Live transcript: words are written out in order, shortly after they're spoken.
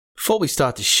Before we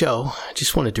start the show, I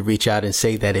just wanted to reach out and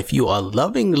say that if you are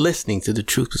loving listening to The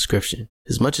Truth Prescription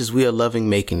as much as we are loving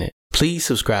making it, please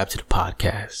subscribe to the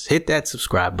podcast. Hit that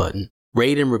subscribe button.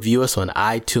 Rate and review us on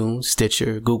iTunes,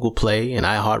 Stitcher, Google Play, and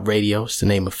iHeartRadio, just to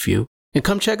name a few. And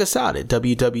come check us out at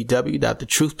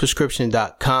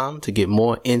www.thetruthprescription.com to get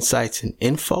more insights and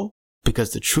info,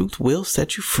 because the truth will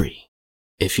set you free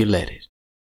if you let it.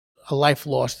 A life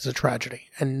lost is a tragedy,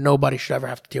 and nobody should ever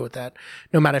have to deal with that.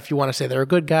 No matter if you want to say they're a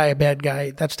good guy, a bad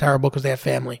guy, that's terrible because they have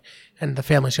family, and the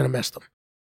family's going to miss them.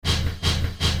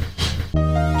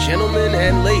 Gentlemen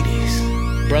and ladies,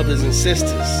 brothers and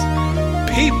sisters,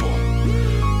 people,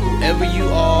 whoever you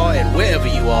are and wherever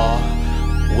you are,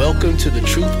 welcome to the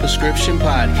Truth Prescription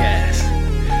Podcast.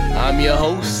 I'm your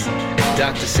host,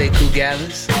 Dr. Sekou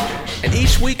Gallis, and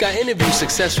each week I interview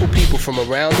successful people from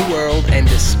around the world and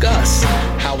discuss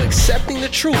how accepting the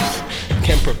truth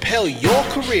can propel your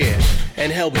career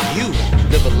and help you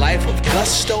live a life of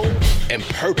gusto and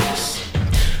purpose.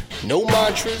 No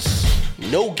mantras,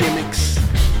 no gimmicks,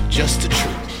 just the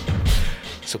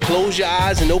truth. So close your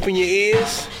eyes and open your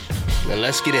ears, and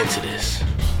let's get into this.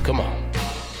 Come on.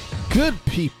 Good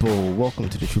people, welcome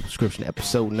to the Truth Prescription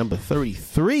episode number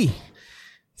 33.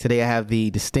 Today I have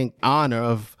the distinct honor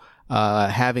of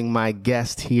having my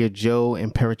guest here, Joe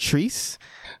Imperatrice,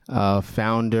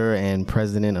 founder and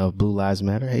president of Blue Lives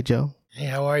Matter. Hey, Joe. Hey,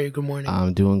 how are you? Good morning.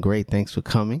 I'm doing great. Thanks for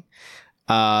coming.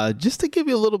 Just to give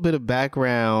you a little bit of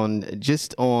background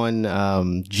just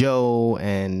on Joe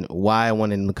and why I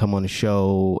wanted him to come on the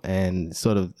show and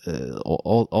sort of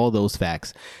all those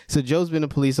facts. So Joe's been a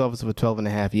police officer for 12 and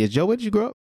a half years. Joe, where did you grow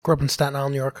up? Grew up in Staten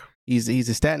Island, New York. He's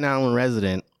a Staten Island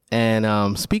resident.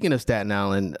 And speaking of Staten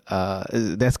Island,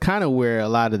 that's kind of where a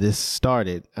lot of this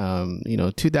started.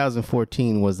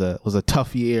 2014 was a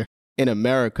tough year in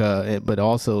America, but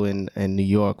also in New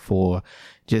York for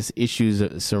just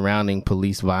issues surrounding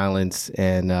police violence.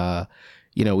 And,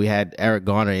 we had Eric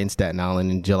Garner in Staten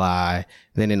Island in July.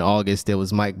 Then in August, there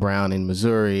was Mike Brown in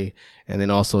Missouri. And then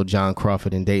also John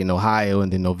Crawford in Dayton, Ohio.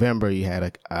 And then November, you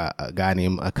had a guy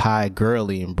named Akai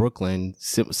Gurley in Brooklyn,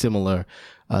 similar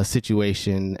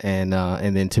situation, and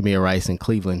then Tamir Rice in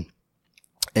Cleveland.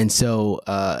 And so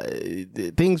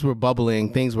things were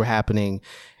bubbling, things were happening.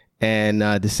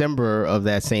 And December of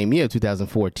that same year,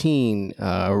 2014,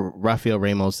 Rafael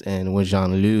Ramos and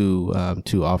Wejan Liu,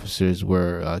 two officers,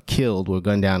 were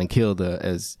gunned down and killed,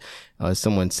 as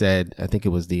someone said, I think it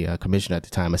was the commissioner at the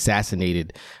time,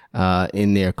 assassinated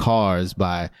in their cars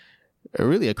by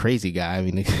really a crazy guy. I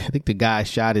mean, I think the guy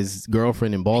shot his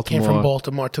girlfriend in Baltimore. He came from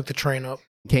Baltimore, took the train up.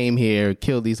 Came here,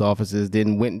 killed these officers,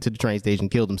 then went into the train station,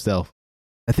 killed himself.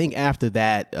 I think after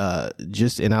that,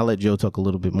 and I'll let Joe talk a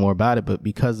little bit more about it, but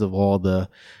because of all the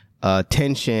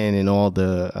tension and all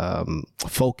the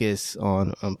focus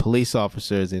on police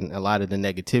officers and a lot of the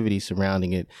negativity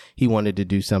surrounding it, he wanted to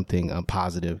do something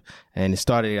positive. And it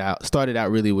started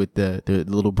out really with the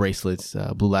little bracelets,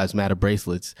 Blue Lives Matter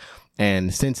bracelets.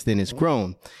 And since then, it's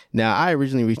grown. Now, I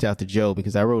originally reached out to Joe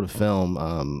because I wrote a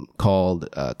film called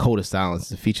Code of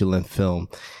Silence, a feature-length film.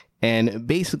 And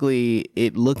basically,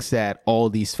 it looks at all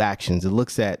these factions. It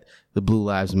looks at the Blue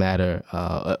Lives Matter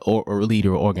or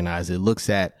leader or organizer. It looks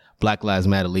at Black Lives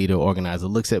Matter leader or organizer. It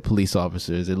looks at police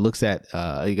officers. It looks at,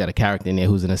 you got a character in there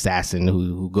who's an assassin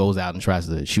who goes out and tries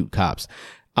to shoot cops.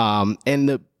 And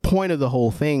the point of the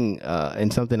whole thing,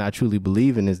 and something I truly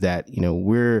believe in, is that,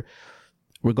 we're,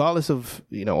 regardless of,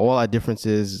 all our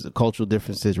differences, cultural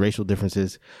differences, racial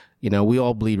differences, we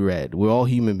all bleed red. We're all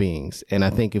human beings. And I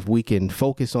think if we can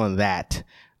focus on that,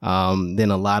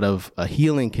 then a lot of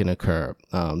healing can occur.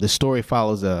 The story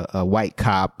follows a white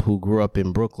cop who grew up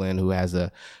in Brooklyn who has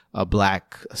a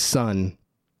black son,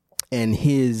 and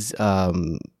his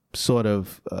sort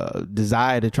of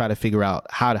desire to try to figure out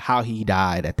how he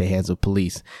died at the hands of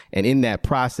police. And in that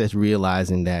process,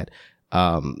 realizing that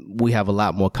we have a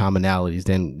lot more commonalities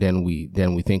than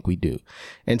we think we do.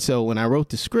 And so when I wrote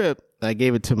the script, I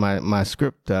gave it to my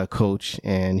script coach,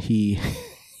 and he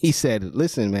said,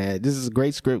 "Listen, man, this is a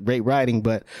great script, great writing,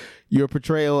 but your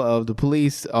portrayal of the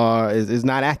police is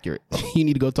not accurate. You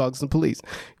need to go talk to some police.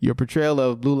 Your portrayal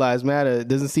of Blue Lives Matter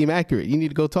doesn't seem accurate. You need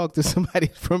to go talk to somebody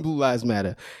from Blue Lives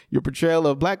Matter. Your portrayal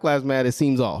of Black Lives Matter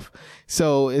seems off."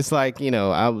 So it's like,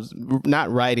 I was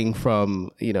not writing from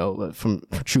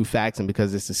true facts, and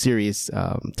because it's a serious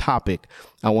topic,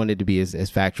 I wanted to be as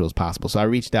factual as possible. So I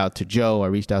reached out to Joe. I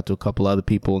reached out to a couple other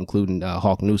people, including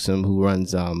Hawk Newsom, who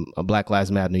runs Black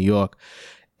Lives Matter New York.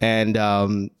 And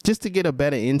just to get some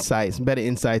better insights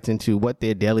into what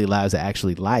their daily lives are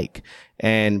actually like.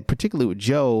 And particularly with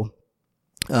Joe,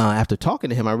 after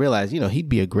talking to him, I realized, he'd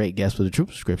be a great guest for the Truth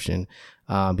Prescription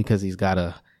because he's got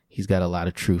a he's got a lot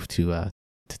of truth to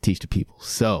teach the people.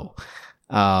 So,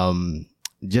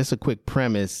 just a quick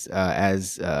premise,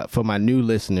 for my new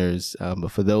listeners,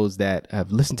 but for those that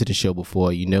have listened to the show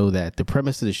before, you know that the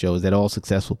premise of the show is that all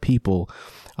successful people,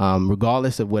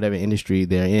 regardless of whatever industry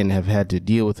they're in, have had to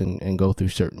deal with and go through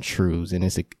certain truths. And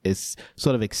it's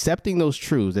sort of accepting those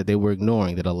truths that they were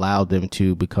ignoring that allowed them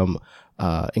to become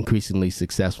increasingly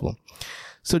successful.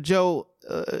 So, Joe,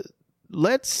 I'll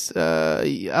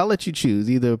let you choose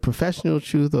either professional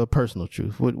truth or personal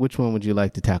truth. Which one would you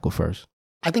like to tackle first?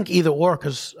 I think either or,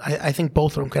 because I think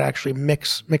both of them could actually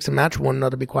mix and match one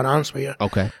another, to be quite honest with you.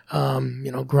 Okay.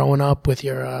 Growing up with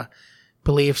your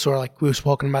beliefs, or like we were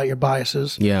spoken about, your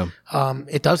biases. Yeah.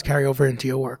 It does carry over into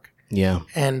your work. Yeah.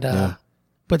 And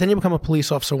but then you become a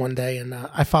police officer one day, and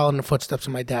I followed in the footsteps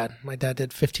of my dad. My dad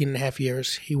did 15 and a half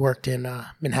years. He worked in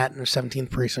Manhattan, the 17th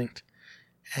precinct.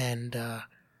 And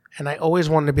I always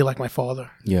wanted to be like my father.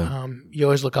 Yeah. You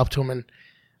always look up to him, and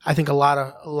I think a lot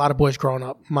of boys growing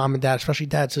up, mom and dad, especially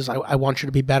dad, says, I want you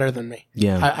to be better than me.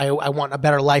 Yeah. I want a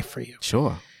better life for you.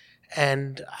 Sure.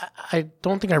 And I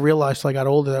don't think I realized till I got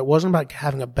older that it wasn't about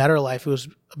having a better life. It was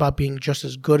about being just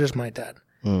as good as my dad.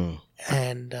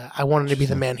 And I wanted to be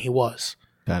the man he was.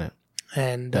 Got it.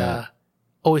 And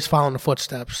always following the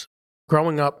footsteps.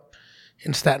 Growing up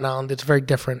in Staten Island, it's very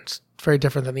different. It's very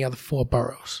different than the other 4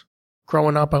 boroughs.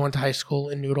 Growing up, I went to high school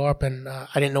in New Dorp, and I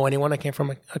didn't know anyone. I came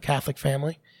from a Catholic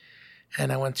family,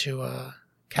 and I went to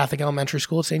Catholic elementary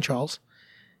school at St. Charles,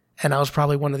 and I was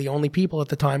probably one of the only people at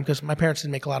the time, because my parents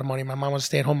didn't make a lot of money. My mom was a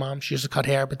stay-at-home mom. She used to cut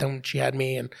hair, but then when she had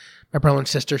me and my brother and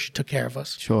sister, she took care of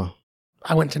us. Sure.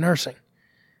 I went to nursing,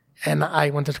 and I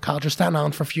went to college of Staten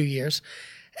Island for a few years,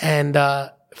 and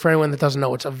for anyone that doesn't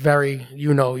know, it's a very,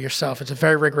 yourself, it's a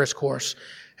very rigorous course,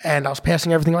 and I was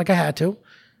passing everything like I had to.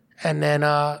 And then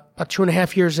about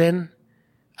 2.5 years in,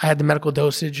 I had the medical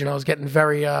dosage, and I was getting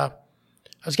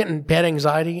bad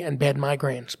anxiety and bad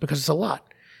migraines, because it's a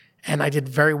lot. And I did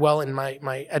very well in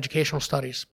my educational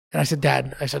studies. And I said,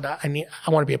 Dad, I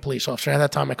want to be a police officer. And at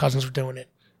that time, my cousins were doing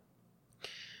it.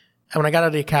 And when I got out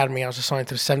of the academy, I was assigned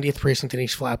to the 70th precinct in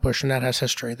East Flatbush, and that has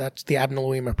history. That's the Abner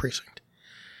Louima precinct.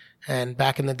 And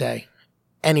back in the day,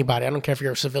 anybody, I don't care if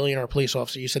you're a civilian or a police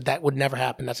officer, you said that would never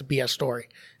happen. That's a BS story.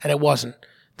 And it wasn't.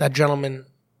 That gentleman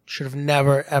should have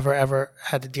never, ever, ever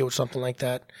had to deal with something like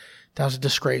that. That was a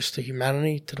disgrace to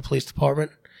humanity, to the police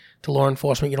department, to law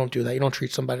enforcement. You don't do that. You don't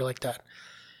treat somebody like that.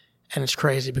 And it's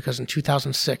crazy, because in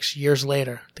 2006, years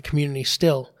later, the community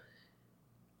still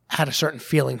had a certain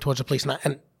feeling towards the police.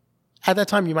 And at that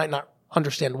time, you might not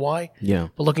understand why. Yeah.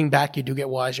 But looking back, you do get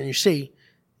wiser, and you see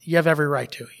you have every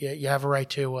right to. You have a right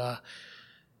to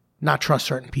not trust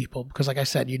certain people, because, like I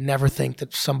said, you'd never think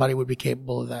that somebody would be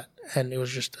capable of that. And it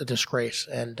was just a disgrace.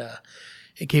 And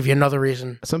it gave you another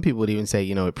reason. Some people would even say,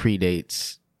 it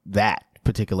predates that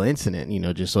particular incident,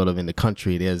 just sort of in the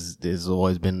country. There's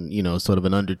always been, sort of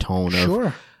an undertone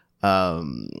of,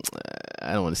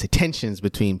 I don't want to say tensions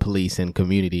between police and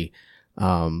community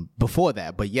before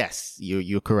that. But yes,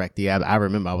 you're correct. Yeah, I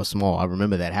remember I was small. I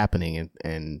remember that happening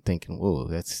and thinking, whoa,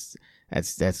 that's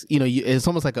it's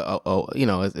almost like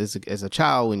as a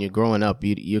child, when you're growing up,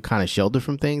 you're kind of sheltered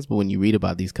from things, but when you read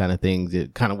about these kind of things,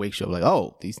 it kind of wakes you up, like,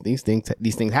 oh, these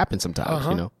things happen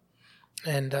sometimes,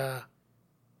 And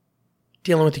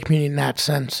dealing with the community in that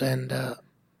sense, and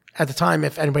at the time,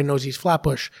 if anybody knows East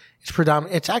Flatbush,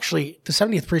 it's actually the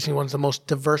 70th precinct, one of the most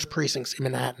diverse precincts in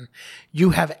Manhattan.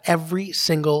 You have every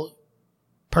single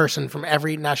person from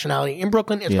every nationality in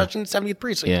Brooklyn, especially in the 70th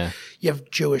precinct. Yeah. You have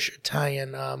Jewish,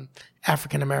 Italian,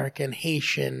 African American,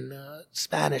 Haitian,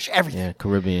 Spanish, everything. Yeah,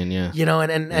 Caribbean, yeah.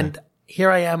 And here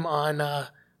I am on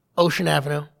Ocean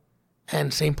Avenue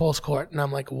and St. Paul's Court, and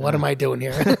I'm like, what am I doing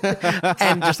here?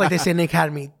 And just like they say in the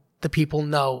academy, the people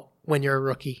know when you're a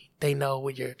rookie. They know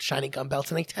with your shiny gun belts,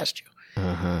 and they test you.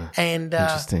 And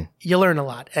Interesting. You learn a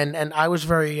lot. And I was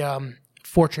very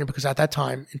fortunate, because at that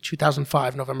time, in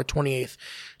 2005, November 28th,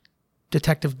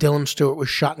 Detective Dylan Stewart was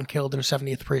shot and killed in the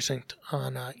 70th precinct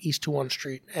on East 21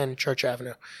 Street and Church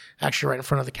Avenue, actually right in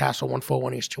front of the Castle,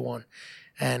 141 East 21.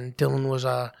 And Dylan was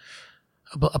a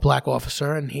black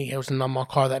officer, and he was in an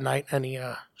unmarked car that night, and he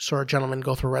saw a gentleman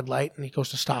go through a red light, and he goes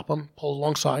to stop him, pulled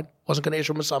alongside, wasn't going to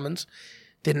issue him a summons.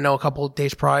 Didn't know a couple of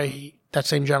days prior, that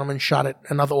same gentleman shot at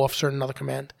another officer in another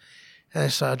command. And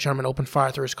this gentleman opened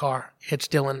fire through his car, hits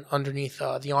Dylan underneath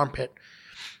the armpit,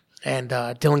 and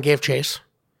Dylan gave chase,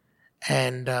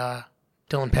 and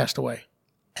Dylan passed away.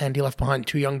 And he left behind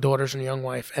 2 young daughters and a young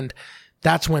wife. And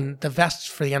that's when the vests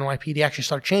for the NYPD actually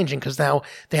started changing, because now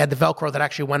they had the Velcro that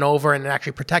actually went over and it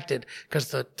actually protected, because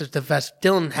the vest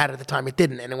Dylan had at the time, it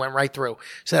didn't, and it went right through.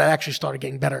 So that actually started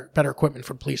getting better equipment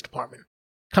for the police department.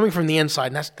 coming from the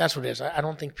inside, and that's what it is. I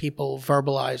don't think people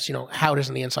verbalize, how it is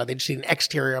on the inside. They just see an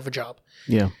exterior of a job.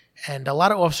 Yeah. And a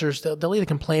lot of officers, they'll either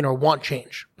complain or want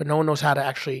change, but no one knows how to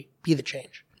actually be the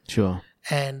change. Sure.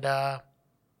 And,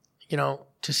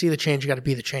 to see the change, you got to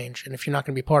be the change. And if you're not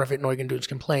going to be part of it and all you're going to do is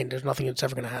complain, there's nothing that's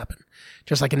ever going to happen.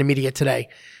 Just like in the media today,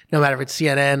 no matter if it's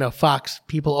CNN or Fox,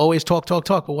 people always talk,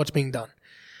 but what's being done?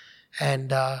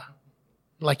 And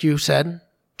like you said,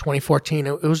 2014,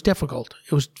 it was difficult.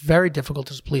 It was very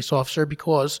difficult as a police officer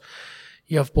because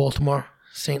you have Baltimore,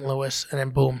 St. Louis, and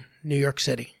then boom, New York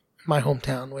City, my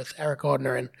hometown with Eric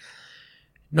Gardner. And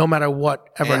no matter what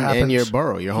ever happens. And your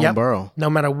borough, your home borough. No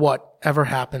matter what ever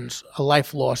happens, a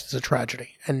life lost is a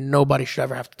tragedy. And nobody should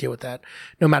ever have to deal with that.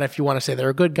 No matter if you want to say they're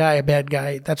a good guy, a bad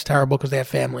guy, that's terrible because they have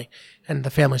family. And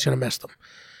the family's going to miss them.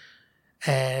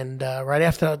 And right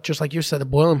after that, just like you said, the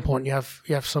boiling point, you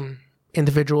have some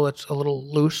individual that's a little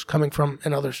loose coming from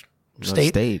another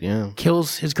state, yeah.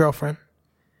 Kills his girlfriend,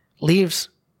 leaves,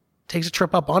 takes a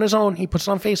trip up on his own. He puts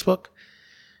it on Facebook.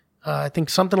 I think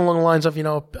something along the lines of,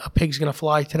 a pig's going to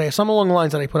fly today. Something along the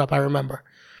lines that I put up, I remember.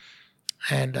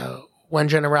 And when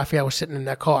Jen and Raphael were sitting in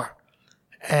their car.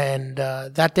 And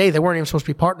that day, they weren't even supposed to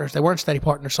be partners. They weren't steady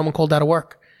partners. Someone called out of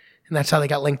work. And that's how they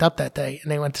got linked up that day.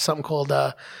 And they went to something called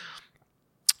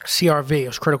CRV. It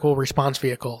was Critical Response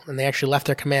Vehicle. And they actually left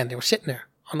their command. They were sitting there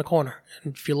on the corner.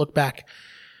 And if you look back,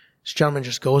 this gentleman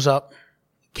just goes up,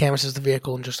 canvasses the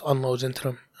vehicle, and just unloads into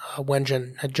them.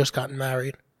 Wenjen had just gotten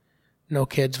married. No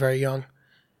kids, very young.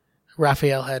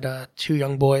 Raphael had 2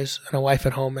 young boys and a wife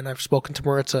at home, and I've spoken to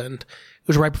Maritza, and it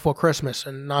was right before Christmas,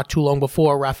 and not too long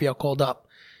before, Raphael called up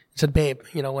and said, "Babe,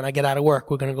 when I get out of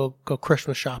work, we're going to go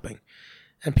Christmas shopping."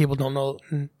 And people don't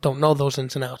know those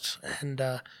ins and outs. And,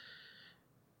 I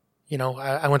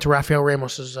went to Raphael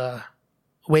Ramos's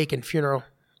wake and funeral,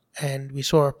 and we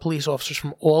saw police officers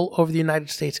from all over the United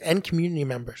States and community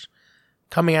members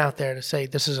coming out there to say,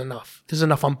 this is enough. This is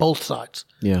enough on both sides.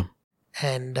 Yeah.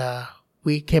 And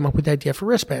we came up with the idea for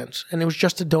wristbands. And it was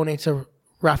just to donate to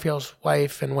Raphael's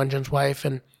wife and Wenjen's wife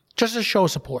and just to show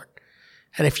support.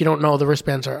 And if you don't know, the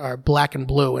wristbands are black and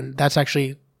blue. And that's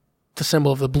actually the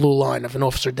symbol of the blue line of an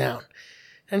officer down.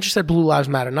 And just that blue lives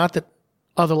matter. Not that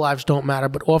other lives don't matter,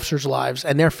 but officers' lives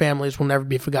and their families will never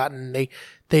be forgotten.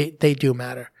 They do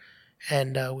matter.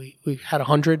 And we had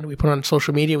 100. We put it on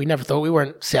social media. We never thought we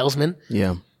weren't salesmen.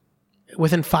 Yeah.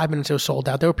 Within 5 minutes, it was sold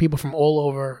out. There were people from all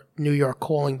over New York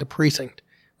calling the precinct.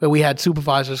 But we had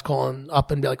supervisors calling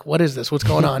up and be like, what is this? What's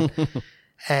going on?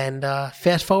 And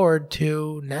fast forward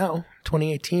to now,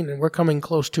 2018, and we're coming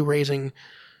close to raising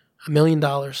 $1 million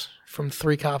from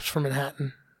 3 cops from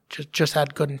Manhattan. Just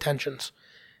had good intentions.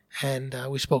 And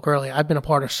we spoke earlier. I've been a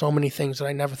part of so many things that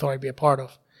I never thought I'd be a part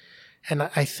of. And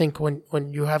I think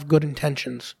when you have good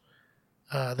intentions,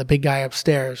 the big guy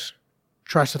upstairs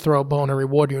tries to throw a bone and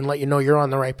reward you and let you know you're on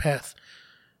the right path.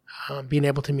 Being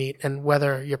able to meet, and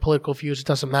whether your political views, it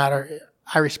doesn't matter.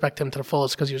 I respect him to the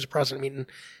fullest because he was a president, meeting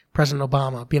President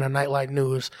Obama, being on Nightline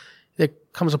News. There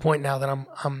comes a point now that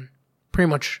I'm pretty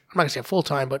much, I'm not going to say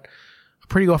full-time, but a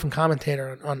pretty often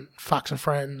commentator on Fox and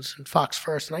Friends and Fox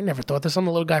First. And I never thought this. I'm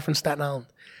a little guy from Staten Island.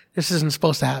 This isn't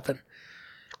supposed to happen.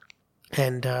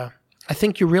 And I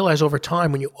think you realize over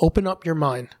time when you open up your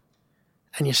mind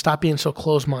and you stop being so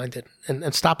close-minded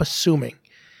and stop assuming.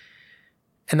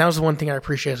 And that was the one thing I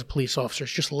appreciate as a police officer,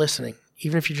 is just listening.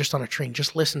 Even if you're just on a train,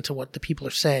 just listen to what the people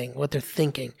are saying, what they're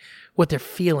thinking, what they're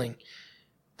feeling.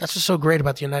 That's what's so great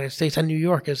about the United States and New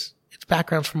York is it's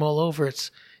backgrounds from all over.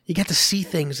 You get to see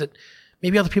things that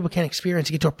maybe other people can't experience.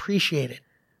 You get to appreciate it.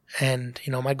 And,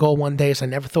 my goal one day is, I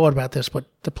never thought about this, but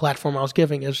the platform I was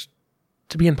giving is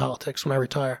to be in politics when I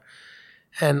retire.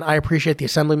 And I appreciate the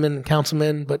assemblymen and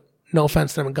councilmen, but no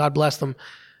offense to them, and God bless them.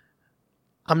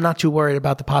 I'm not too worried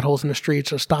about the potholes in the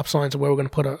streets or stop signs or where we're going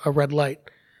to put a red light.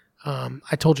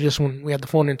 I told you this when we had the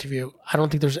phone interview. I don't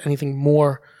think there's anything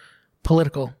more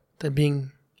political than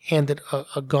being handed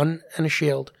a gun and a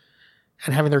shield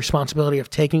and having the responsibility of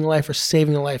taking life or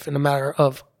saving a life in a matter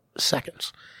of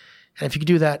seconds. And if you could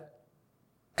do that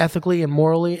ethically and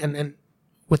morally and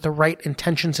with the right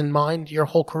intentions in mind your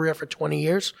whole career for 20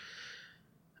 years,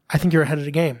 I think you're ahead of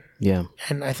the game. Yeah.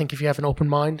 And I think if you have an open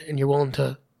mind and you're willing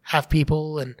to have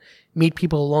people and meet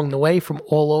people along the way from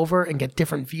all over and get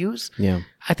different views,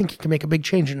 I think you can make a big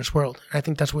change in this world. I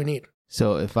think that's what we need.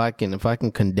 So if I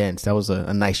can condense, that was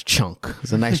a nice chunk. It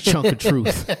was a nice chunk of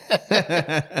truth.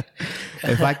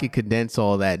 If I could condense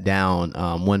all that down,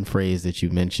 one phrase that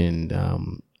you mentioned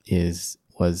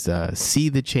was see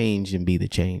the change and be the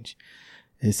change.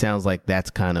 It sounds like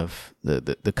that's kind of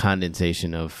the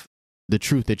condensation of the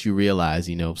truth that you realize,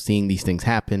 seeing these things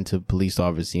happen to police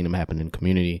officers, seeing them happen in the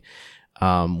community.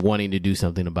 wanting to do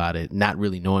something about it, not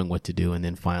really knowing what to do, and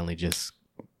then finally just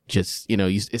it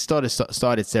started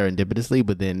serendipitously,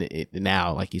 but then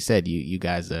now, like you said, you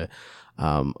guys are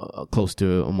close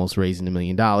to almost raising $1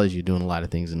 million. You're doing a lot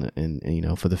of things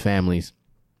in for the families,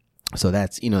 so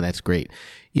that's great.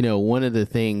 One of the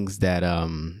things that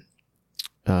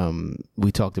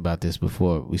we talked about this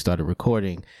before we started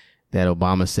recording, that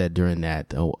Obama said during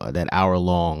that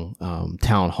hour-long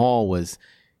town hall was,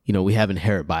 we have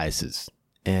inherent biases.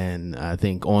 And I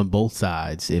think on both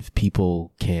sides, if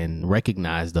people can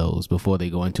recognize those before they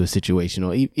go into a situation,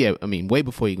 way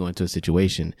before you go into a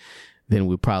situation, then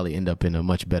we'll probably end up in a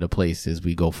much better place as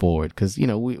we go forward. Because,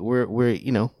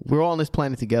 we're all on this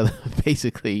planet together,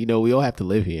 basically. We all have to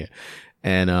live here.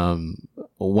 And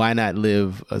why not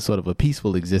live a sort of a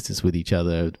peaceful existence with each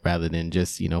other rather than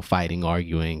just, fighting,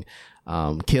 arguing,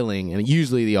 killing. And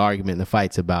usually the argument and the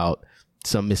fight's about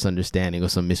some misunderstanding or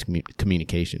some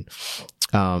miscommunication.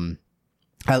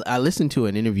 I listened to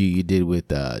an interview you did with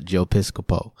Joe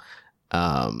Piscopo.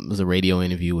 It was a radio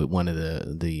interview with one of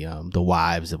the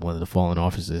wives of one of the fallen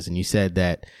officers, and you said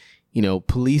that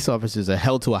police officers are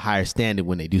held to a higher standard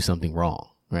when they do something wrong,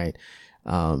 right?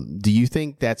 Do you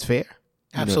think that's fair?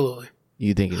 Absolutely.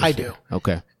 You think it is? I fair? do.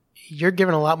 Okay. You're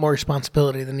given a lot more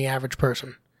responsibility than the average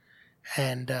person,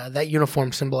 and that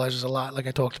uniform symbolizes a lot. Like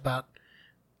I talked about,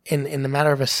 in the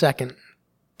matter of a second,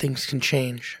 things can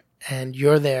change. And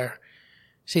you're there.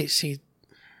 See,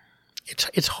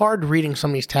 it's hard reading some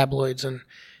of these tabloids and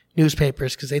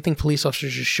newspapers because they think police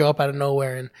officers just show up out of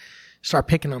nowhere and start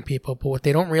picking on people. But what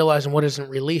they don't realize and what isn't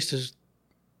released is,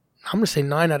 I'm going to say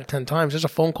 9 out of 10 times, there's a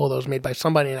phone call that was made by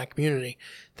somebody in that community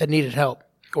that needed help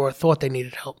or thought they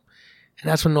needed help.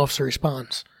 And that's when an officer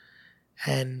responds.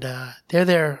 And they're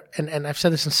there, and I've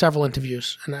said this in several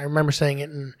interviews, and I remember saying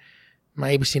it in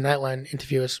my ABC Nightline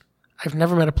interview, is I've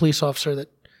never met a police officer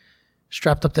that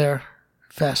strapped up their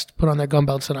vest, put on their gun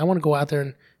belt, and said, I want to go out there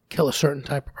and kill a certain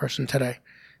type of person today.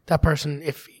 That person,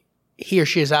 if he or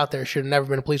she is out there, should have never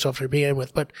been a police officer to begin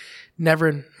with, but never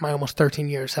in my almost 13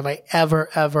 years have I ever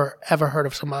heard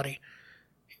of somebody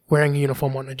wearing a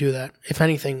uniform wanting to do that. If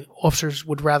anything, officers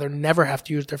would rather never have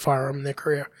to use their firearm in their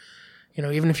career.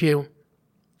 Even if you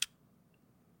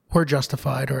were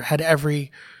justified or had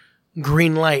every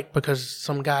green light because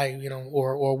some guy,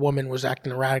 or woman was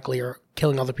acting erratically or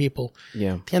killing other people.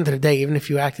 Yeah. At the end of the day, even if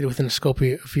you acted within the scope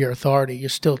of your authority, you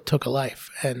still took a life.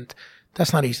 And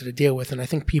that's not easy to deal with. And I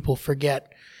think people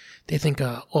forget. They think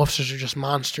officers are just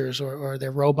monsters or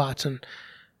they're robots. And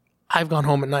I've gone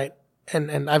home at night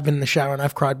and I've been in the shower and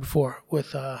I've cried before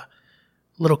with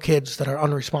little kids that are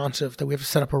unresponsive, that we have to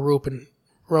set up a route and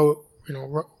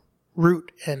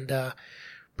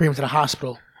bring them to the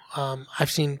hospital.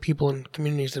 I've seen people in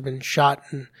communities that have been shot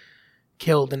and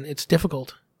killed, and it's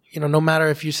difficult. No matter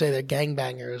if you say they're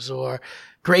gangbangers or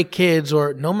great kids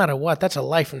or no matter what, that's a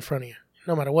life in front of you,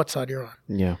 no matter what side you're on.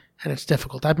 Yeah. And it's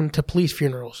difficult. I've been to police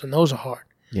funerals, and those are hard.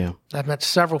 Yeah. I've met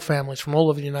several families from all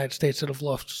over the United States that have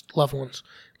lost loved ones,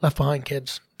 left behind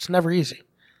kids. It's never easy.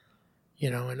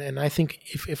 And I think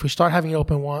if we start having an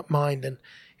open mind, and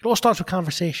it all starts with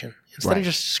conversation instead of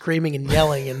just screaming and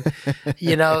yelling. And,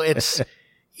 it's...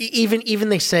 Even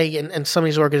they say in some of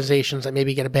these organizations that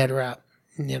maybe get a bad rap,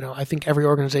 I think every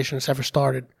organization that's ever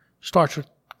started starts with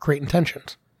great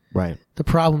intentions. Right. The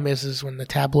problem is when the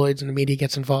tabloids and the media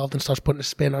gets involved and starts putting a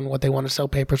spin on what they want to sell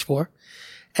papers for.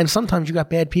 And sometimes you got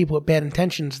bad people with bad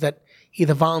intentions that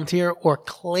either volunteer or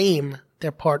claim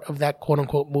they're part of that quote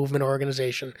unquote movement or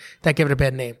organization that give it a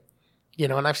bad name.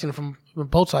 And I've seen it from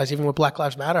both sides, even with Black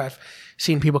Lives Matter. I've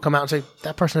seen people come out and say,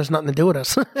 that person has nothing to do with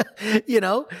us,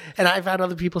 And I've had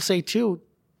other people say, too,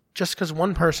 just because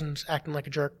one person's acting like a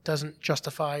jerk doesn't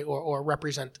justify or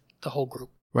represent the whole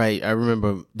group. Right. I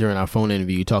remember during our phone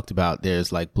interview, you talked about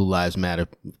there's like Blue Lives Matter,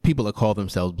 people that call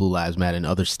themselves Blue Lives Matter in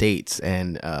other states.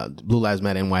 And Blue Lives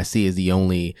Matter NYC is the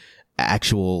only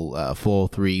actual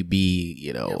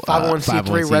 403B,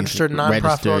 501c3 registered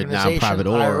nonprofit organization,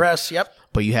 IRS, yep.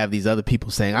 But you have these other people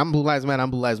saying, I'm Blue Lives Matter,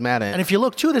 I'm Blue Lives Matter. And if you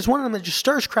look, too, there's one of them that just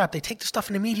stirs crap. They take the stuff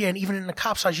in the media, and even in the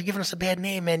cops' eyes, you're giving us a bad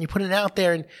name, man. You're putting it out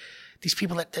there, and these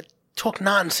people that talk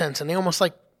nonsense, and they almost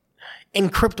like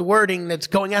encrypt wording that's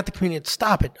going at the community.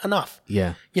 Stop it. Enough.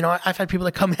 Yeah. I've had people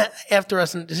that come after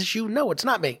us, and is this you? No, it's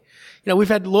not me. We've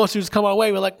had lawsuits come our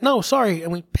way. We're like, no, sorry.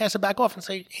 And we pass it back off and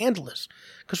say, handle this.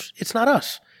 Because it's not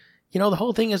us. The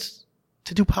whole thing is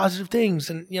to do positive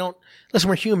things. And, listen,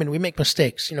 we're human. We make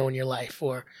mistakes, in your life.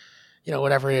 Or,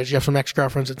 whatever it is. You have some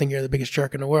ex-girlfriends that think you're the biggest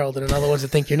jerk in the world and other ones that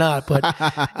think you're not. But,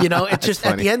 it's just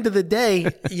at the end of the day,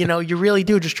 you really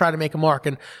do just try to make a mark.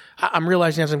 And I'm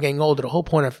realizing as I'm getting older, the whole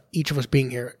point of each of us being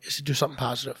here is to do something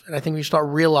positive. And I think when you start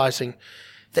realizing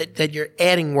that you're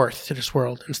adding worth to this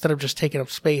world instead of just taking up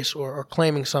space or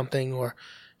claiming something or,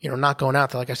 not going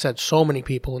out there. Like I said, so many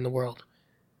people in the world,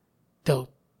 they'll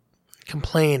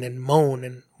complain and moan.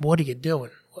 And what are you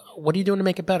doing? What are you doing to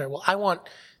make it better? Well, I want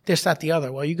this, that, the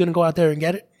other. Well, you're going to go out there and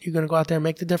get it. You're going to go out there and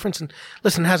make the difference. And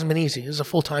listen, it hasn't been easy. This is a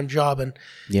full-time job. And,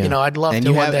 I'd love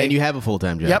to one day. And you have a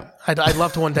full-time job. Yep. I'd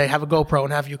love to one day have a GoPro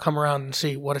and have you come around and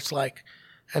see what it's like.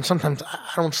 And sometimes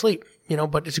I don't sleep,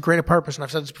 but it's a greater purpose. And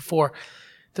I've said this before.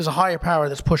 There's a higher power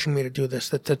that's pushing me to do this,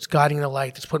 that's guiding the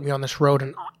light, that's putting me on this road.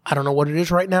 And I don't know what it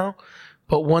is right now,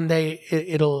 but one day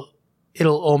it'll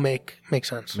all make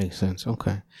sense. Makes sense.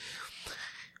 Okay.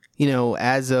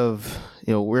 As of,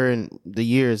 we're in the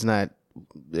year is a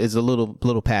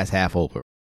little past half over.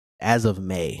 As of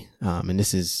May, and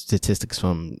this is statistics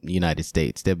from the United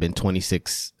States, there have been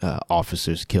 26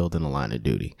 officers killed in the line of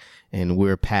duty. And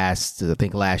we're past, I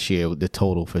think last year, the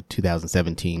total for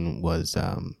 2017 was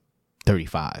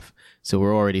 35. So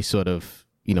we're already sort of,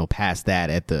 past that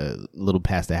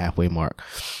past the halfway mark.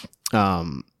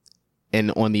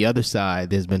 And on the other side,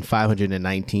 there's been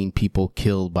 519 people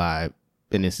killed by,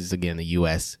 and this is again the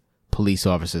U.S. police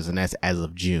officers, and that's as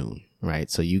of June, right?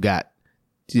 So you got,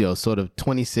 sort of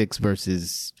 26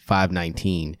 versus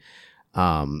 519.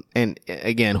 And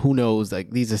again, who knows?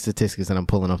 Like, these are statistics that I'm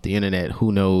pulling off the internet.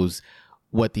 Who knows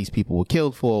what these people were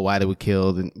killed for, why they were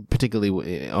killed, and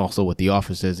particularly also with the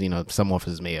officers. Some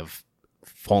officers may have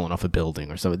fallen off a building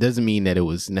or something. It doesn't mean that it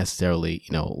was necessarily,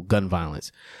 gun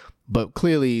violence. But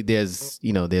clearly there's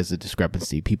a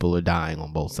discrepancy. People are dying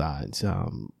on both sides.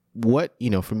 What,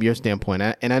 from your standpoint,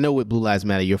 and I know with Blue Lives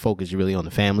Matter, your focus is really on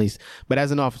the families, but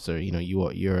as an officer,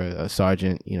 you're a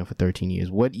sergeant, for 13 years.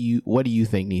 What do you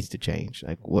think needs to change?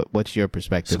 Like, what's your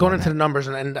perspective? So going into the numbers,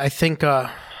 and I think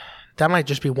that might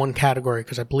just be one category,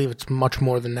 because I believe it's much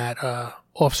more than that,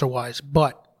 officer-wise.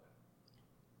 But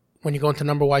when you go into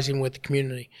number-wise, even with the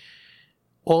community,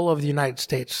 all over the United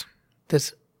States,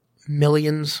 there's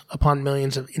millions upon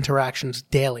millions of interactions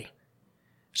daily.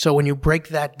 So when you break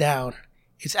that down,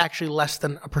 it's actually less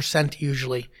than 1%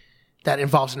 usually that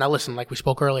involves. Now listen, like we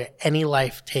spoke earlier, any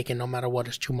life taken, no matter what,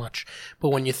 is too much. But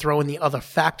when you throw in the other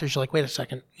factors, you're like, wait a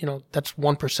second, that's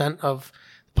 1% of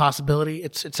the possibility.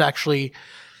 It's actually,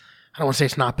 I don't want to say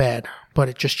it's not bad, but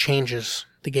it just changes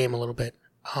the game a little bit.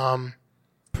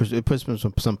 It puts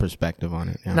some perspective on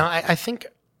it. Yeah. Now, I think,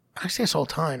 I say this all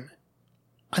the time,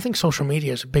 I think social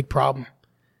media is a big problem.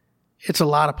 It's a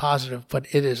lot of positive, but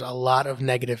it is a lot of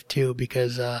negative too,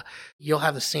 because you'll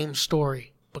have the same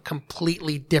story, but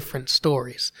completely different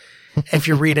stories if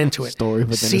you read into it. Story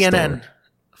within CNN, a story.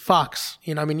 Fox,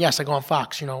 yes, I go on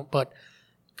Fox, but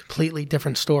completely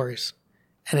different stories.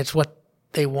 And it's what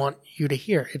they want you to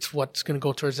hear. It's what's going to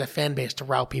go towards their fan base to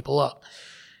rile people up.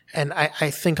 And I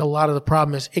think a lot of the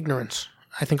problem is ignorance.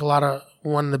 I think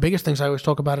one of the biggest things I always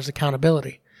talk about is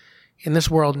accountability. In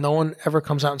this world, no one ever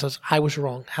comes out and says, I was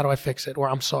wrong. How do I fix it? Or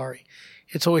I'm sorry.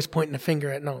 It's always pointing a finger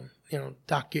at, no,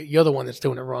 Doc, you're the one that's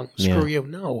doing it wrong. Screw you.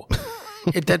 No.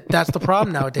 That's the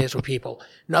problem nowadays with people.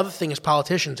 Another thing is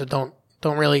politicians that don't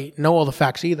really know all the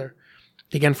facts either.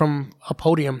 They get from a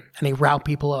podium and they rile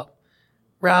people up.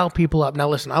 Now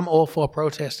listen, I'm all for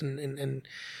protest and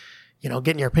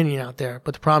getting your opinion out there.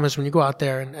 But the problem is when you go out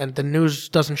there, and the news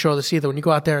doesn't show this either, when you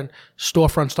go out there and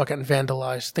storefronts start getting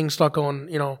vandalized, things start going,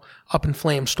 up in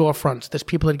flames, storefronts, there's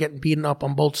people that are getting beaten up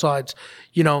on both sides,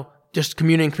 just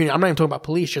community. I'm not even talking about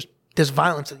police, just there's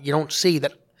violence that you don't see,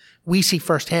 that we see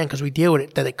firsthand because we deal with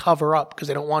it, that they cover up because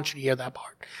they don't want you to hear that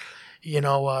part.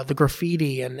 The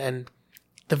graffiti and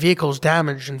the vehicles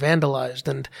damaged and vandalized,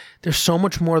 and there's so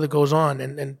much more that goes on,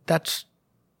 and that's,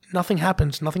 nothing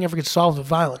happens, nothing ever gets solved with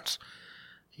violence.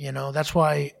 That's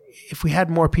why if we had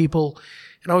more people,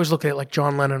 and I always look at it like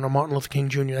John Lennon or Martin Luther King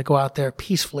Jr., that go out there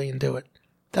peacefully and do it.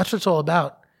 That's what it's all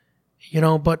about.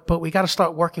 But we got to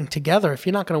start working together. If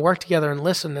you're not going to work together and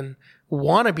listen and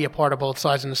want to be a part of both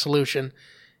sides in the solution,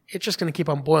 it's just going to keep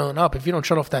on boiling up. If you don't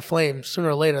shut off that flame, sooner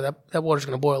or later, that water's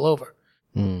going to boil over.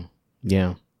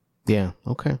 Yeah.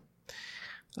 Okay.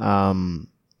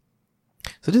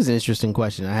 So this is an interesting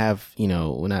question. I have,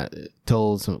 when I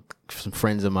told some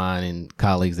friends of mine and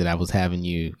colleagues that I was having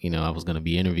you, I was going to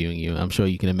be interviewing you, I'm sure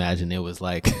you can imagine there was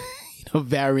like,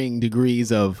 varying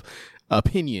degrees of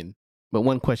opinion. But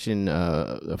one question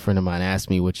a friend of mine asked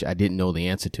me, which I didn't know the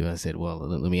answer to, I said, well,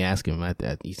 let me ask him.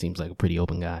 He seems like a pretty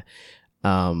open guy.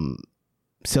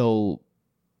 So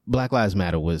Black Lives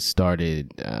Matter was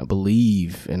started, I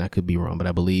believe, and I could be wrong, but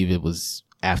I believe it was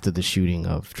after the shooting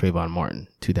of Trayvon Martin,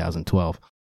 2012.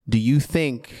 Do you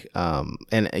think,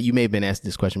 and you may have been asked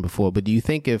this question before, but do you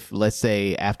think if, let's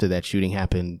say, after that shooting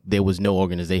happened, there was no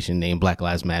organization named Black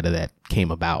Lives Matter that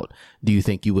came about, do you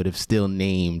think you would have still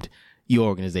named your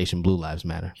organization Blue Lives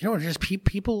Matter? You know, just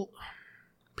people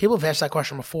have asked that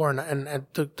question before, and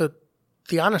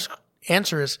the honest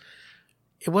answer is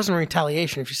it wasn't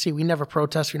retaliation. If you see, we never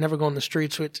protest, we never go in the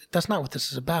streets. So that's not what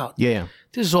this is about. Yeah.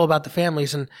 This is all about the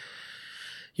families, and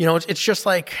you know, it's just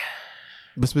like.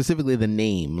 But specifically the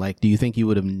name, like, do you think you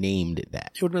would have named it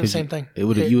that? It would have been the same thing. It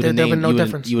would have. You would have named. Been no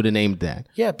difference. You would have named that.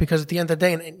 Yeah, because at the end of the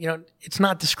day, and you know, it's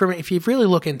not discriminating. If you really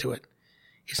look into it,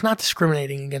 it's not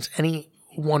discriminating against any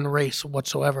one race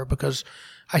whatsoever. Because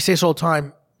I say this all the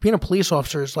time: being a police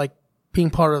officer is like being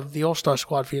part of the All-Star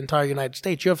Squad for the entire United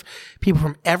States. You have people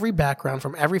from every background,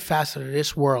 from every facet of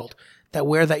this world that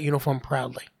wear that uniform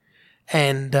proudly,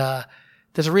 and.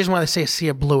 There's a reason why they say a sea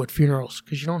of blue at funerals,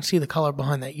 because you don't see the color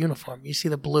behind that uniform. You see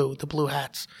the blue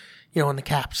hats, you know, and the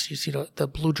caps. You see the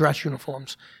blue dress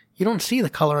uniforms. You don't see the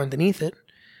color underneath it.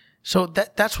 So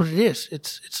that's what it is.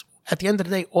 It's at the end of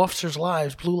the day, officers'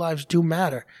 lives, blue lives do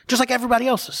matter, just like everybody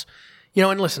else's. You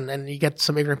know, and listen, and you get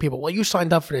some ignorant people. Well, you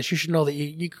signed up for this. You should know that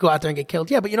you could go out there and get killed.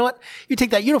 Yeah, but you know what? You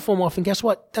take that uniform off, and guess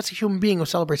what? That's a human being who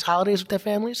celebrates holidays with their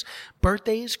families,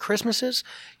 birthdays, Christmases.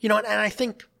 You know, and I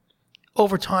think.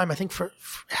 Over time, I think for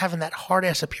having that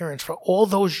hard-ass appearance for all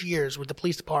those years with the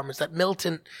police departments, that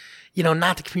militant, you know,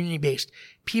 not the community-based,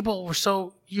 people were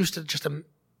so used to just a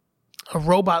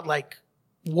robot-like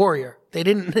warrior. They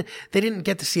didn't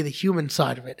get to see the human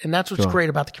side of it. And that's what's great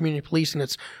about the community policing.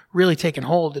 It's really taken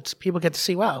hold. It's people get to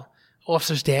see, wow,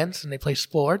 officers dance and they play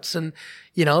sports and,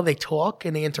 you know, they talk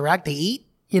and they interact, they eat,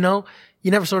 you know.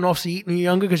 You never saw an officer eat when you're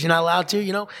younger because you're not allowed to,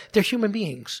 you know. They're human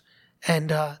beings.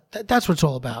 And that's what it's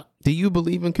all about. Do you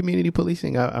believe in community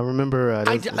policing? I remember...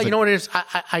 you know what it is?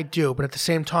 I do, but at the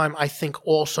same time, I think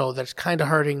also that it's kind of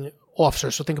hurting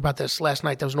officers. So think about this. Last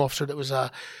night, there was an officer that was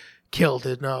killed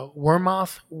in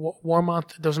Warmouth.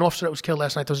 There was an officer that was killed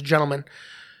last night. There was a gentleman.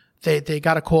 They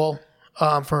got a call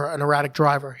for an erratic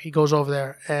driver. He goes over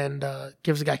there and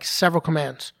gives the guy several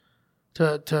commands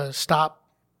to stop,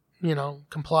 you know,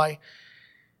 comply.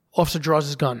 Officer draws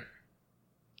his gun.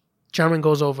 Gentleman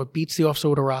goes over, beats the officer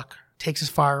with a rock, takes his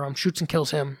firearm, shoots and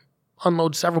kills him,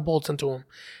 unloads several bullets into him,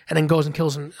 and then goes and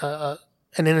kills an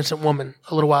innocent woman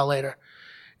a little while later.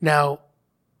 Now,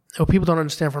 what people don't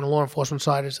understand from the law enforcement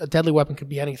side is a deadly weapon could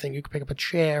be anything. You could pick up a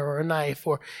chair or a knife,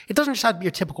 or it doesn't just have to be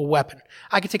your typical weapon.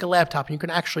 I could take a laptop and you can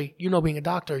actually, you know, being a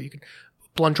doctor, you could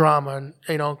blunt trauma and,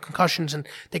 you know, concussions, and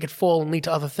they could fall and lead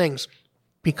to other things.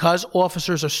 Because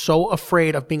officers are so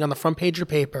afraid of being on the front page of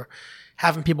the paper,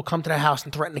 having people come to their house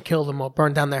and threaten to kill them or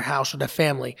burn down their house or their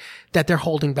family, that they're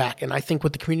holding back. And I think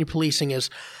what the community policing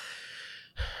is,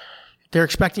 they're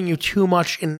expecting you too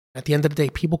much. And at the end of the day,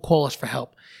 people call us for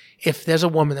help. If there's a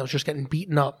woman that was just getting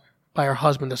beaten up by her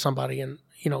husband or somebody and,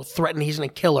 you know, threatened he's going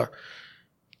to kill her,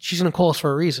 she's going to call us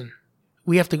for a reason.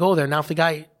 We have to go there. Now, if the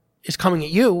guy is coming at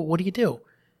you, what do you do?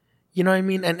 You know what I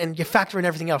mean? And you factor in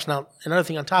everything else. Now, another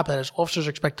thing on top of that is officers are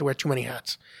expected to wear too many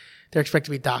hats. They're expected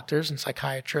to be doctors and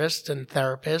psychiatrists and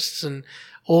therapists and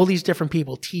all these different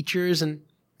people, teachers, and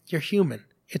you're human.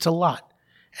 It's a lot.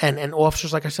 And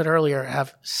officers, like I said earlier,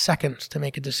 have seconds to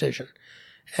make a decision.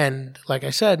 And like I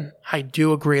said, I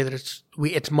do agree that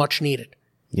it's much needed.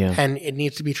 Yeah. And it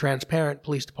needs to be transparent,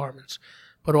 police departments.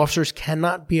 But officers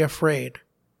cannot be afraid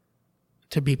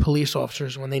to be police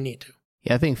officers when they need to.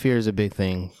 Yeah, I think fear is a big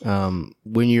thing.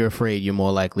 When you're afraid, you're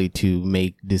more likely to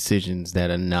make decisions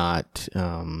that are not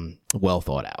well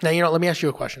thought out. Now, you know, let me ask you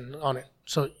a question on it.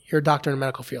 So you're a doctor in the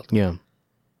medical field. Yeah.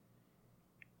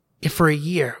 If for a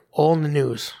year, all in the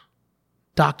news,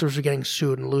 doctors were getting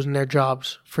sued and losing their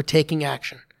jobs for taking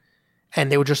action,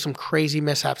 and there were just some crazy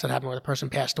mishaps that happened where the person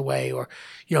passed away, or,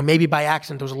 you know, maybe by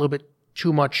accident there was a little bit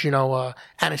too much, you know,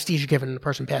 anesthesia given and the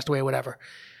person passed away or whatever.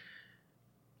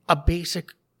 A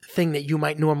basic thing that you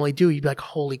might normally do, you'd be like,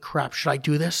 holy crap, should I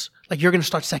do this? Like, you're going to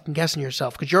start second guessing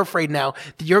yourself because you're afraid now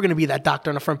that you're going to be that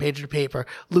doctor on the front page of the paper,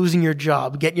 losing your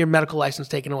job, getting your medical license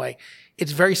taken away.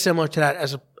 It's very similar to that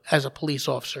as a police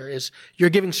officer. Is you're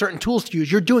giving certain tools to use.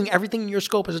 You're doing everything in your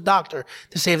scope as a doctor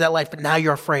to save that life, but now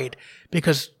you're afraid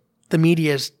because the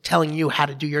media is telling you how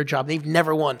to do your job. They've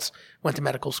never once went to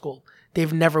medical school.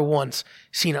 They've never once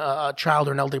seen a child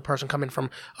or an elderly person come in from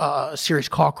a serious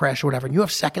car crash or whatever, and you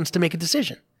have seconds to make a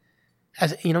decision.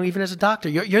 As you know, even as a doctor,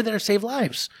 you're there to save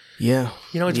lives. Yeah.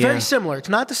 You know, it's very similar. It's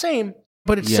not the same,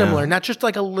 but it's similar. Not just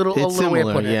like a little way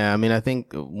of putting it. Yeah. I mean, I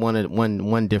think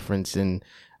one difference, and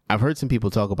I've heard some people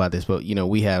talk about this, but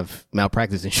we have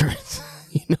malpractice insurance,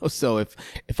 so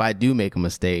if I do make a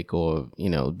mistake or,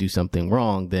 do something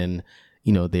wrong, then,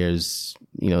 there's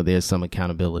some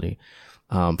accountability,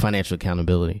 financial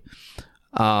accountability.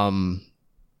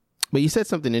 But you said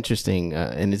something interesting,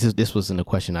 and this wasn't a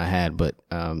question I had, but,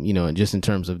 just in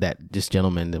terms of this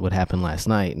gentleman, that what happened last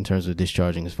night in terms of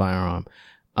discharging his firearm,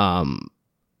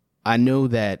 I know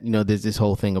that, there's this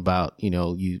whole thing about,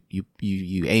 you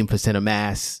aim for center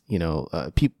mass,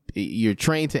 you're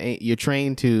trained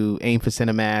to aim for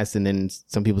center mass. And then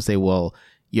some people say, well,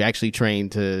 you're actually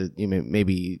trained to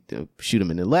maybe shoot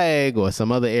him in the leg or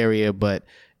some other area. But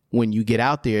when you get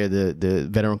out there, the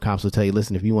veteran cops will tell you,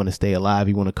 listen, if you want to stay alive,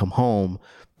 you want to come home,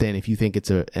 then if you think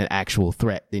it's an actual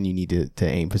threat, then you need to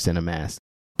aim for center mass.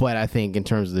 But I think in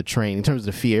terms of the training, in terms of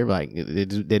the fear, like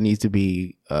there needs to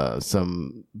be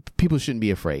some people shouldn't be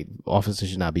afraid. Officers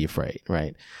should not be afraid,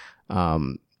 right?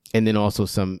 And then also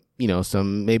some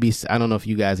maybe, I don't know if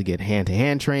you guys get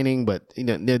hand-to-hand training, but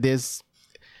there's,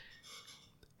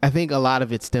 I think a lot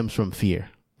of it stems from fear,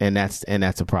 and that's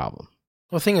a problem.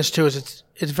 Well, the thing is too it's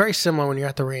very similar when you're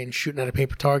at the range shooting at a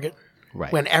paper target.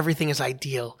 Right. When everything is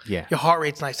ideal. Yeah. Your heart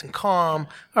rate's nice and calm.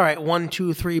 All right, 1,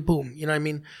 2, 3, boom. You know what I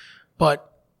mean? But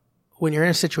when you're in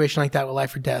a situation like that with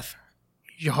life or death,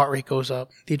 your heart rate goes up,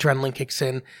 the adrenaline kicks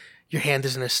in, your hand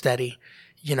isn't as steady.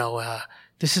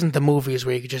 This isn't the movies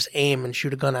where you could just aim and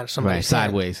shoot a gun out of somebody's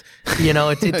sideways. It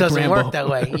doesn't Rambo. work that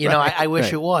way. I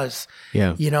wish it was.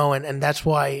 Yeah. And that's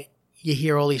why you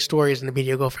hear all these stories in the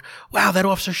media go, wow, that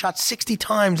officer shot 60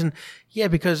 times. And yeah,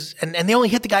 because, and they only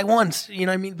hit the guy once,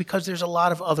 because there's a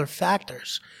lot of other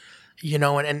factors,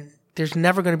 and there's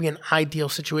never going to be an ideal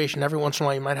situation. Every once in a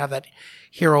while, you might have that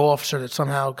hero officer that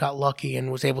somehow got lucky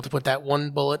and was able to put that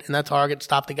one bullet in that target,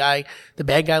 stop the guy. The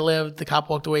bad guy lived, the cop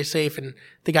walked away safe, and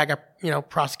the guy got,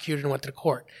 prosecuted and went to the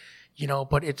court.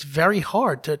 But it's very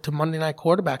hard to Monday night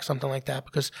quarterback something like that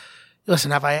because,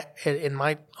 listen, have I, in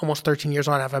my almost 13 years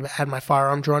on, have I had my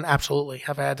firearm drawn? Absolutely.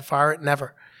 Have I had to fire it?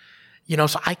 Never.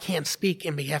 So I can't speak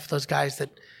in behalf of those guys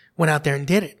that went out there and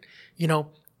did it.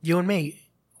 You and me,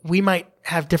 we might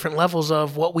have different levels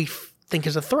of what we think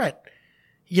is a threat.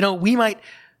 We might,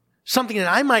 something that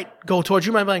I might go towards,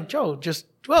 you might be like, Joe, just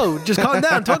calm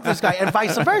down, talk to this guy, and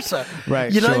vice versa.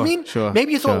 Right. You know what I mean? Sure.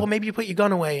 Maybe you thought, well, maybe you put your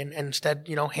gun away and instead,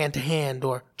 hand to hand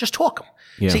or just talk them.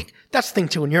 Yeah. See, that's the thing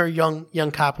too. When you're a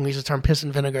young cop and we use the term piss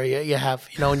and vinegar, you have,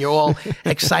 and you're all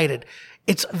excited.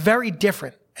 It's very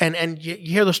different. And you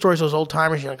hear the stories of those old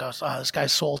timers, you're like, oh, this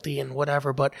guy's salty and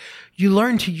whatever. But you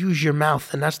learn to use your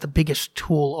mouth, and that's the biggest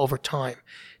tool over time.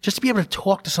 Just to be able to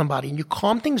talk to somebody and you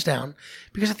calm things down,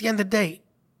 because at the end of the day,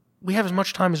 we have as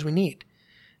much time as we need.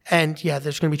 And yeah,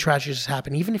 there's going to be tragedies that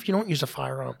happen, even if you don't use a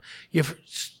firearm. You've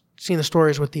seen the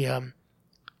stories with the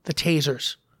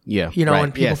tasers. Yeah. Right.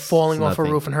 And people falling off a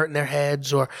roof and hurting their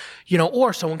heads, or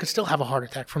someone could still have a heart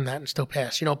attack from that and still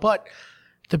pass. But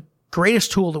the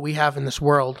greatest tool that we have in this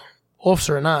world,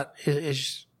 officer or not,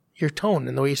 is your tone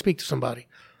and the way you speak to somebody.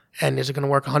 And is it going to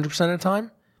work 100% of the time?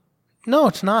 No,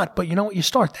 it's not. But you know what? You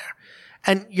start there.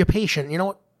 And you're patient. You know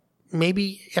what?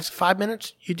 Maybe after 5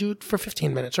 minutes, you do it for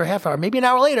 15 minutes or a half hour. Maybe an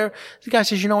hour later, the guy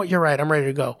says, you know what? You're right. I'm ready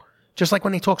to go. Just like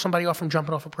when they talk somebody off from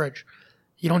jumping off a bridge.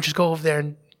 You don't just go over there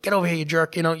and get over here, you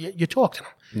jerk. You talk to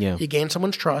them. Yeah. You gain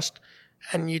someone's trust,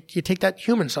 and you take that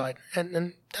human side.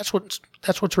 And that's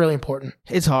what's really important.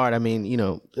 It's hard. I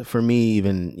mean, for me,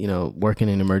 even, working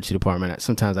in the emergency department,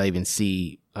 sometimes I even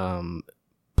see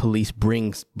police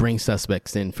bring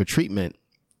suspects in for treatment.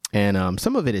 And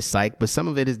some of it is psych, but some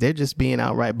of it is they're just being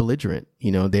outright belligerent.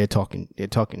 They're talking,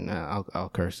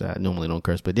 I'll curse. I normally don't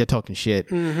curse, but they're talking shit.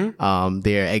 Mm-hmm.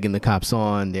 They're egging the cops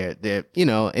on. They're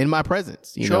in my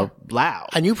presence, loud.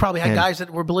 And you probably had guys that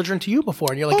were belligerent to you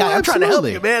before, and you're like, I'm trying to help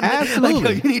you, man.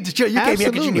 Absolutely. Like, you need to chill. You came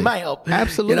here because you need my help.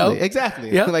 Absolutely.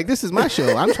 Exactly. Yeah. Like, this is my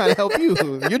show. I'm trying to help you.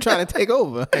 You're trying to take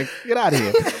over. Like, get out of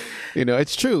here.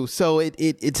 It's true. So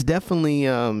it's definitely,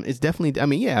 I've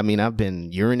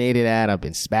been urinated at, I've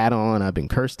been spat on, I've been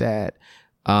cursed at.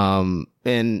 And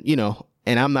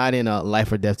I'm not in a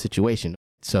life or death situation.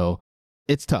 So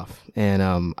it's tough.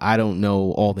 And, I don't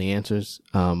know all the answers.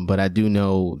 But I do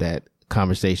know that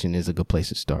conversation is a good place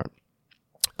to start.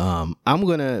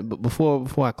 Before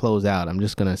I close out, I'm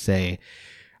just going to say,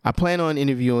 I plan on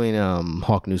interviewing,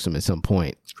 Hawk Newsome at some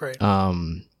point. Great.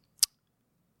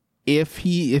 If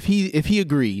he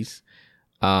agrees,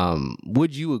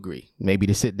 would you agree maybe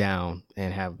to sit down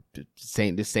and have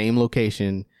the same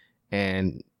location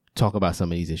and talk about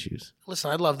some of these issues? Listen,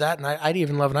 I'd love that. And I'd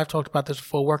even love, and I've talked about this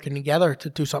before, working together to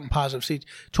do something positive. See,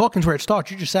 talking's where it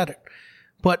starts. You just said it.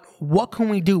 But what can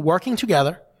we do working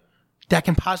together that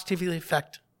can positively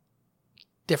affect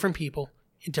different people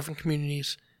in different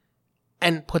communities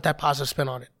and put that positive spin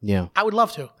on it. Yeah. I would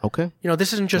love to. Okay. You know,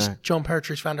 this isn't just Right. Joe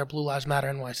Imperatrice, founder of Blue Lives Matter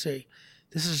NYC.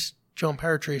 This is Joe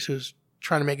Imperatrice who's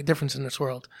trying to make a difference in this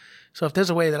world. So if there's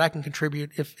a way that I can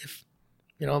contribute, if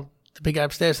you know, the big guy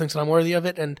upstairs thinks that I'm worthy of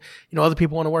it and, you know, other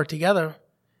people want to work together,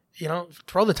 you know,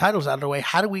 throw the titles out of the way.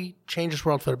 How do we change this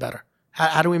world for the better?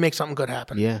 How do we make something good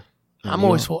happen? Yeah. I'm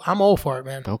all for it,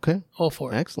 man. Okay. All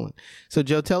for it. Excellent. So,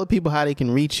 Joe, tell the people how they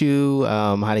can reach you,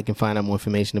 how they can find out more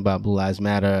information about Blue Lives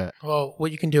Matter. Well,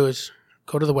 what you can do is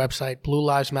go to the website,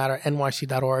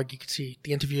 bluelivesmatternyc.org. You can see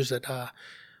the interviews that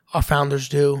our founders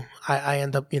do. I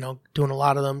end up, you know, doing a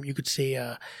lot of them. You could see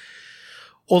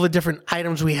all the different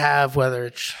items we have, whether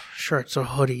it's shirts or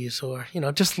hoodies or, you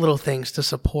know, just little things to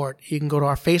support. You can go to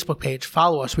our Facebook page,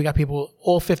 follow us. We got people,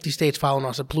 all 50 states following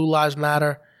us at Blue Lives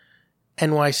Matter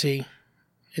NYC.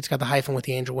 It's got the hyphen with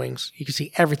the angel wings. You can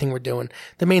see everything we're doing.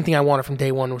 The main thing I wanted from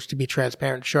day one was to be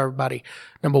transparent, show everybody,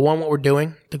 number one, what we're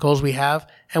doing, the goals we have,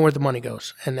 and where the money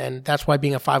goes. And then that's why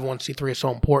being a 501c3 is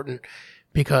so important,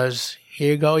 because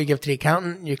here you go, you give it to the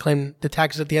accountant, you claim the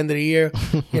taxes at the end of the year.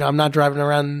 You know, I'm not driving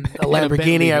around a Lamborghini.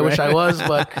 Bentley, I wish right? I was,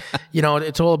 but, you know,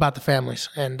 it's all about the families.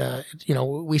 And, you know,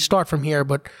 we start from here,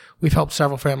 but we've helped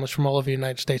several families from all over the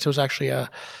United States. There was actually an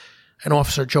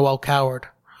officer, Joel Coward,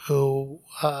 who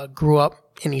grew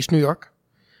up in East New York,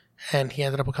 and he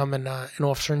ended up becoming an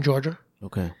officer in Georgia.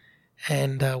 Okay.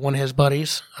 And one of his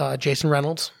buddies, Jason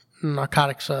Reynolds, a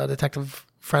narcotics detective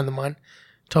friend of mine,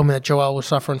 told me that Joel was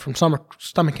suffering from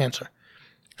stomach cancer.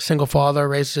 Single father,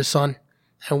 raised his son,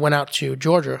 and went out to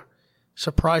Georgia,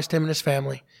 surprised him and his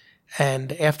family.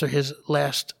 And after his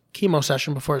last chemo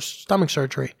session before his stomach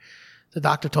surgery, the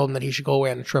doctor told him that he should go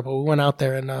away on a trip. But we went out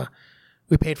there and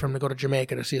we paid for him to go to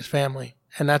Jamaica to see his family.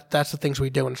 And that's the things we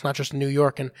do. And it's not just in New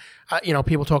York. And, you know,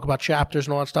 people talk about chapters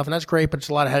and all that stuff, and that's great, but it's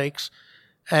a lot of headaches.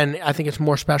 And I think it's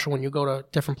more special when you go to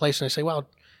different places and they say, well,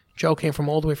 Joe came from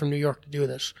all the way from New York to do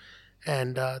this.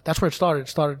 And that's where it started. It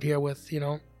started here with, you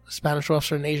know, a Spanish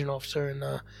officer and an Asian officer. And,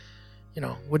 you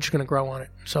know, we're just going to grow on it.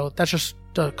 So that's just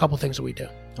a couple things that we do.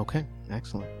 Okay.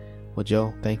 Excellent. Well,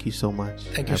 Joe, thank you so much.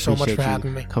 Thank you so much for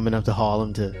having me. Coming up to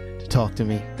Harlem to talk to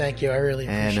me. Thank you. I really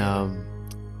appreciate it. And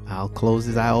I'll close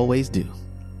as I always do.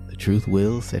 The truth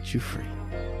will set you free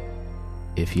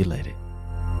if you let it.